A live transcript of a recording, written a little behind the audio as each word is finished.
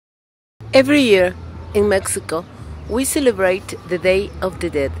Every year in Mexico, we celebrate the Day of the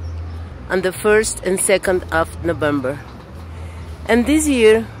Dead on the 1st and 2nd of November. And this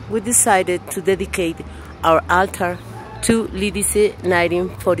year, we decided to dedicate our altar to Lidice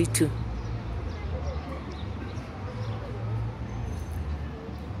 1942.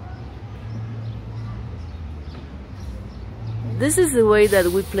 This is the way that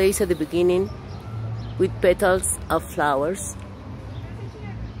we place at the beginning with petals of flowers.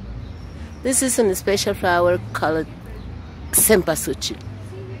 This is a special flower called cempasúchil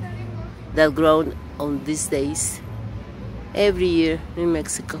that grows on these days every year in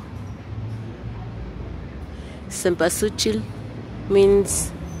Mexico. Cempasúchil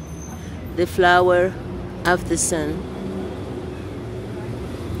means the flower of the sun.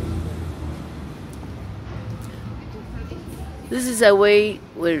 This is a way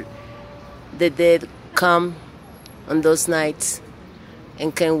where the dead come on those nights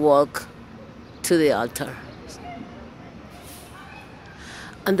and can walk to the altar.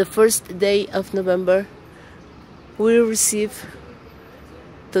 On the 1st day of November, we receive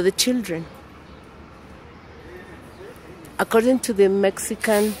to the children. According to the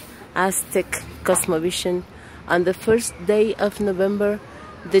Mexican Aztec cosmovision, on the 1st day of November,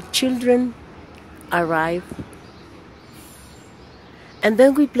 the children arrive. And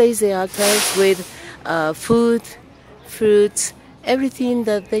then we place the altars with food, fruits, everything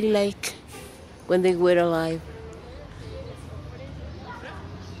that they like when they were alive.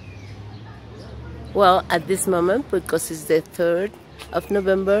 Well, at this moment, because it's the 3rd of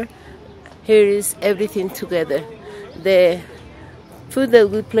November, here is everything together. The food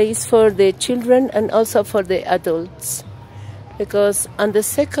that we place for the children and also for the adults. Because on the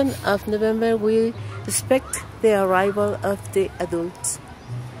 2nd of November, we expect the arrival of the adults.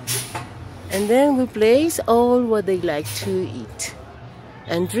 And then we place all what they like to eat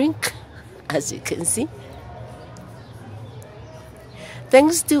and drink, as you can see.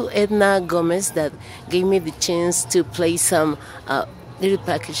 Thanks to Edna Gomez that gave me the chance to place some little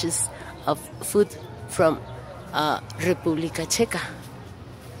packages of food from República Checa.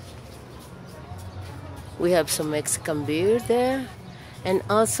 We have some Mexican beer there, and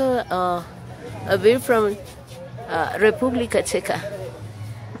also a beer from República Checa.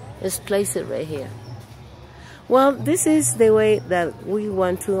 Let's place it right here. Well, this is the way that we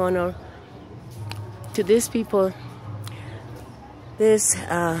want to honor to these people, this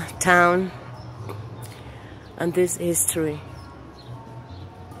town, and this history.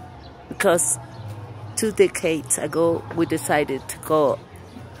 Because 2 decades ago, we decided to call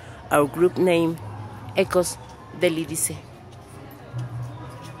our group name Ecos de Lidice.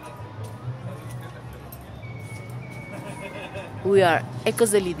 We are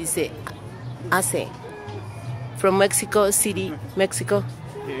Ecos de Lidice AC, from Mexico City, Mexico,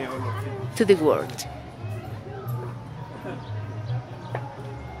 to the world.